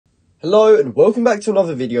Hello and welcome back to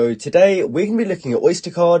another video. Today we're going to be looking at Oyster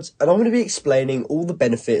Cards and I'm going to be explaining all the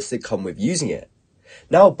benefits that come with using it.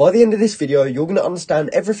 Now by the end of this video you're going to understand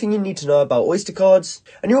everything you need to know about Oyster Cards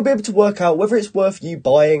and you'll be able to work out whether it's worth you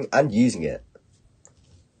buying and using it.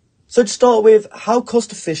 So to start with, how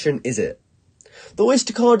cost efficient is it? The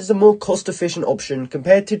Oyster Card is a more cost efficient option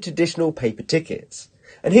compared to traditional paper tickets.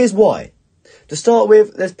 And here's why. To start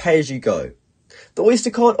with, there's pay as you go. The Oyster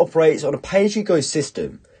Card operates on a pay as you go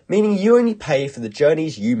system, meaning you only pay for the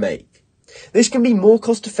journeys you make. This can be more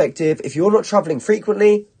cost effective if you're not travelling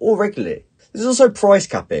frequently or regularly. There's also price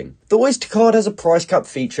capping. The Oyster Card has a price cap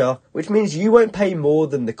feature, which means you won't pay more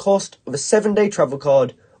than the cost of a 7-day travel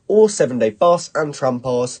card or 7-day bus and tram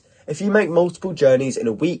pass if you make multiple journeys in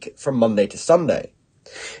a week from Monday to Sunday.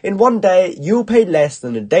 In one day, you'll pay less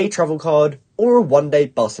than a day travel card or a 1-day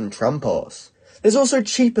bus and tram pass. There's also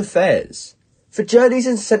cheaper fares. For journeys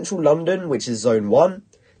in central London, which is Zone 1,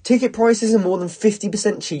 ticket prices are more than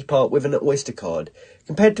 50% cheaper with an Oyster Card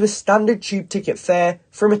compared to a standard tube ticket fare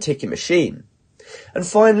from a ticket machine. And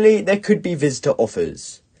finally, there could be visitor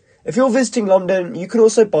offers. If you're visiting London, you can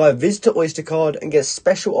also buy a visitor Oyster Card and get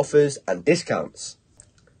special offers and discounts.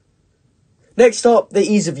 Next up, the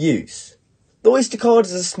ease of use. The Oyster Card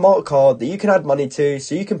is a smart card that you can add money to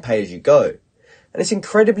so you can pay as you go. And it's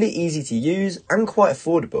incredibly easy to use and quite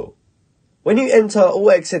affordable. When you enter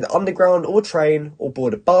or exit the underground or train or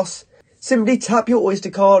board a bus, simply tap your Oyster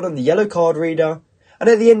Card on the yellow card reader and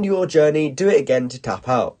at the end of your journey do it again to tap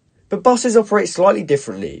out. But buses operate slightly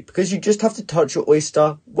differently because you just have to touch your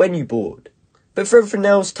Oyster when you board. But for everything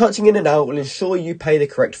else, touching in and out will ensure you pay the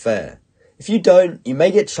correct fare. If you don't, you may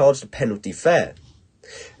get charged a penalty fare.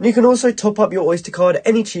 And you can also top up your Oyster Card at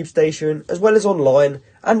any tube station as well as online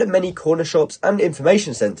and at many corner shops and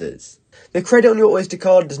information centres. The credit on your Oyster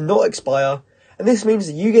Card does not expire, and this means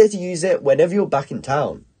that you get to use it whenever you're back in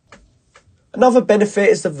town. Another benefit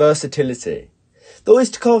is the versatility. The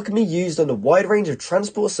Oyster Card can be used on a wide range of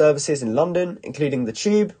transport services in London, including the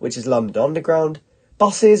Tube, which is London Underground,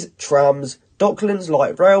 buses, trams, Docklands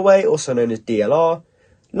Light Railway, also known as DLR,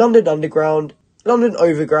 London Underground, London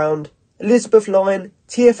Overground, Elizabeth Line,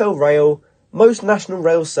 TfL Rail, most national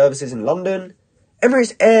rail services in London,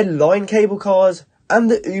 Emirates Air line cable cars, and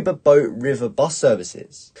the Uber boat river bus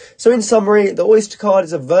services. So in summary, the Oyster Card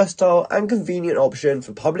is a versatile and convenient option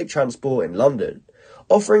for public transport in London,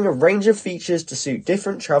 offering a range of features to suit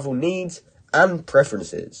different travel needs and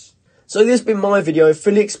preferences. So this has been my video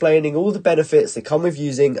fully explaining all the benefits that come with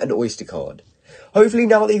using an Oyster Card. Hopefully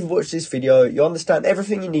now that you've watched this video, you understand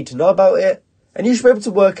everything you need to know about it, and you should be able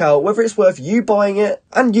to work out whether it's worth you buying it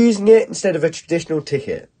and using it instead of a traditional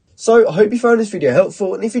ticket. So, I hope you found this video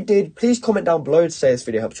helpful, and if you did, please comment down below to say this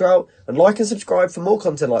video helped you out, and like and subscribe for more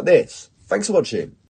content like this. Thanks for watching.